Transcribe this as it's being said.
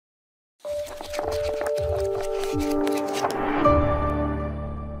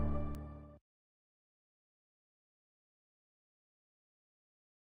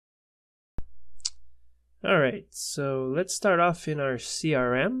Alright, so let's start off in our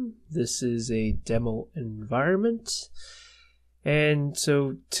CRM. This is a demo environment. And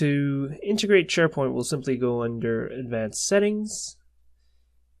so to integrate SharePoint, we'll simply go under Advanced Settings.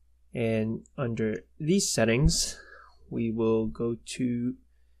 And under these settings, we will go to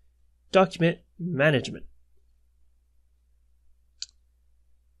Document Management.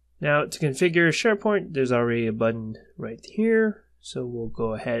 Now to configure SharePoint, there's already a button right here. So we'll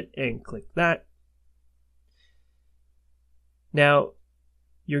go ahead and click that. Now,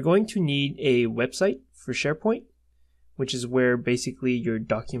 you're going to need a website for SharePoint, which is where basically your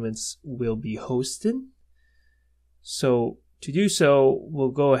documents will be hosted. So to do so,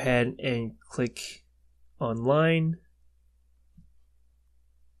 we'll go ahead and click Online.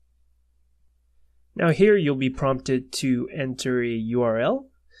 Now here you'll be prompted to enter a URL,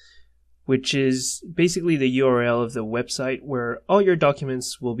 which is basically the URL of the website where all your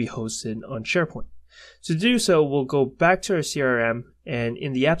documents will be hosted on SharePoint. So to do so, we'll go back to our CRM and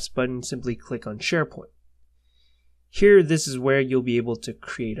in the Apps button, simply click on SharePoint. Here, this is where you'll be able to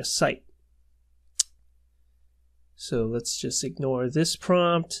create a site. So let's just ignore this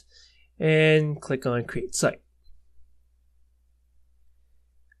prompt and click on Create Site.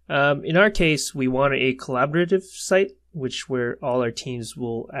 In our case, we want a collaborative site, where all our teams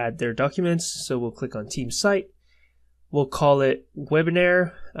will add their documents. So we'll click on Team Site. We'll call it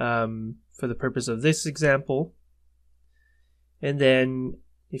Webinar for the purpose of this example. And then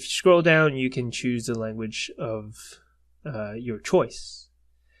if you scroll down, you can choose the language of your choice.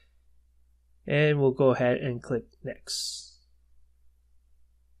 And we'll go ahead and click Next.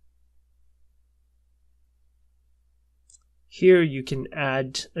 Here you can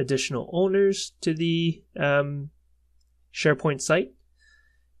add additional owners to the SharePoint site.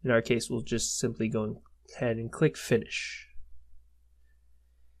 In our case, we'll just simply go ahead and click Finish.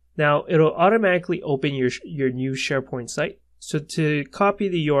 Now, it'll automatically open your new SharePoint site. So to copy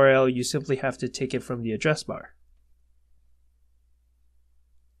the URL, you simply have to take it from the address bar.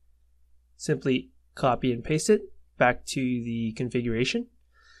 Simply copy and paste it back to the configuration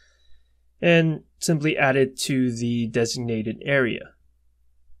and simply add it to the designated area.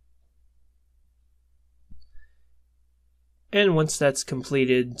 And once that's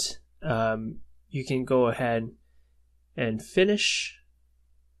completed, you can go ahead and finish.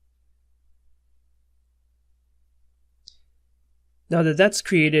 Now that that's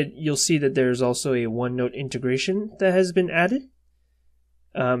created, you'll see that there's also a OneNote integration that has been added.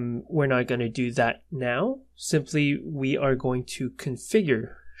 We're not going to do that now. Simply, we are going to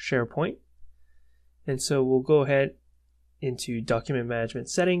configure SharePoint. And so we'll go ahead into Document Management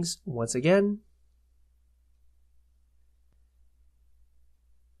Settings once again.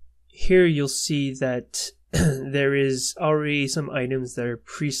 Here you'll see that there is already some items that are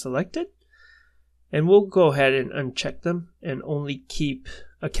pre-selected. And we'll go ahead and uncheck them and only keep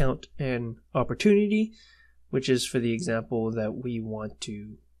Account and Opportunity, which is for the example that we want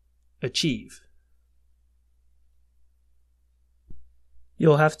to achieve.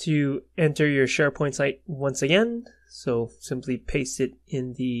 You'll have to enter your SharePoint site once again. So simply paste it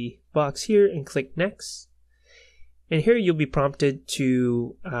in the box here and click Next. And here you'll be prompted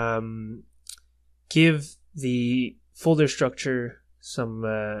to give the folder structure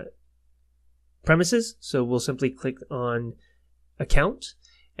some premises. So we'll simply click on Account.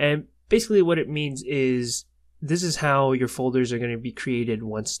 And basically what it means is this is how your folders are going to be created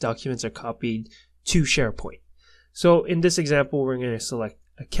once documents are copied to SharePoint. So in this example, we're going to select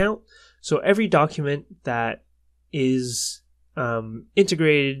Account. So every document that is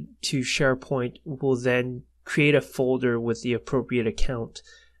integrated to SharePoint will then create a folder with the appropriate account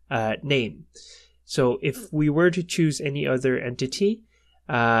name. So if we were to choose any other entity,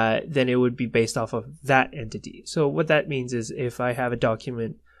 then it would be based off of that entity. So what that means is if I have a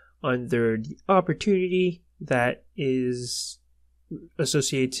document under the opportunity that is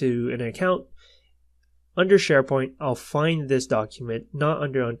associated to an account, under SharePoint, I'll find this document not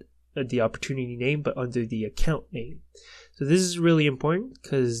under the opportunity name, but under the account name. So this is really important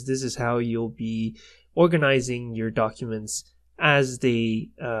because this is how you'll be organizing your documents as they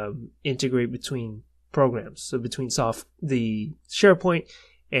integrate between programs. So between the SharePoint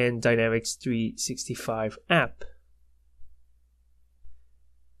and Dynamics 365 app.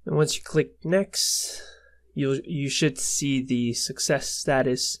 And once you click Next, you should see the success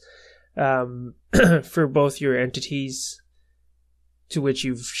status for both your entities to which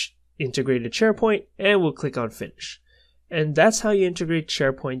you've integrated SharePoint, and we'll click on Finish. And that's how you integrate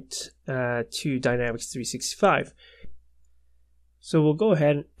SharePoint to Dynamics 365. So we'll go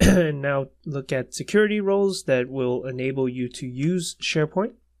ahead and now look at security roles that will enable you to use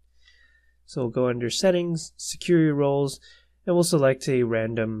SharePoint. So we'll go under Settings, Security Roles, and we'll select a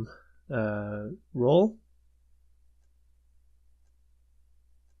random role.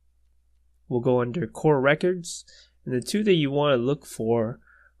 We'll go under Core Records, and the two that you want to look for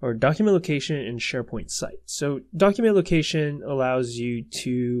are Document Location and SharePoint Site. So Document Location allows you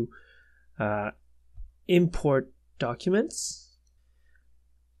to import documents,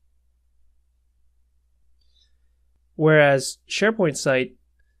 whereas SharePoint Site,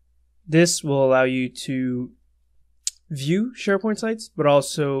 this will allow you to view SharePoint sites, but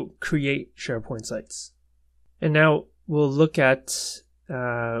also create SharePoint sites. And now we'll look at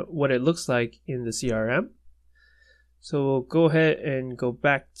what it looks like in the CRM. So we'll go ahead and go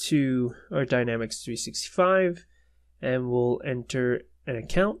back to our Dynamics 365 and we'll enter an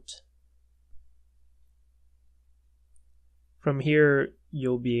account. From here,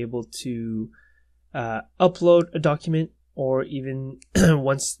 you'll be able to upload a document, or even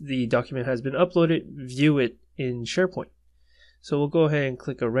once the document has been uploaded, view it in SharePoint. So we'll go ahead and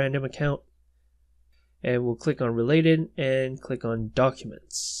click a random account, and we'll click on Related and click on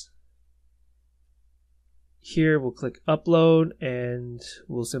Documents. Here we'll click Upload, and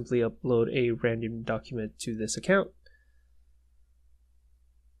we'll simply upload a random document to this account.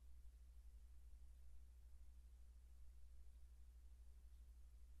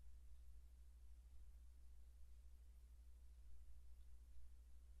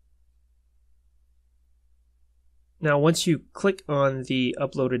 Now, once you click on the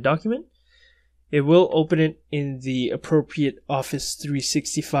uploaded document, it will open it in the appropriate Office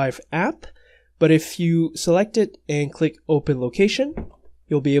 365 app. But if you select it and click Open Location,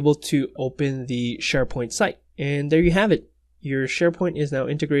 you'll be able to open the SharePoint site. And there you have it. Your SharePoint is now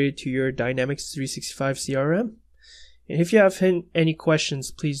integrated to your Dynamics 365 CRM. And if you have any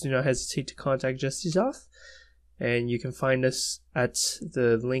questions, please do not hesitate to contact Justice Off. And you can find us at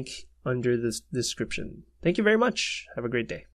the link under the description. Thank you very much. Have a great day.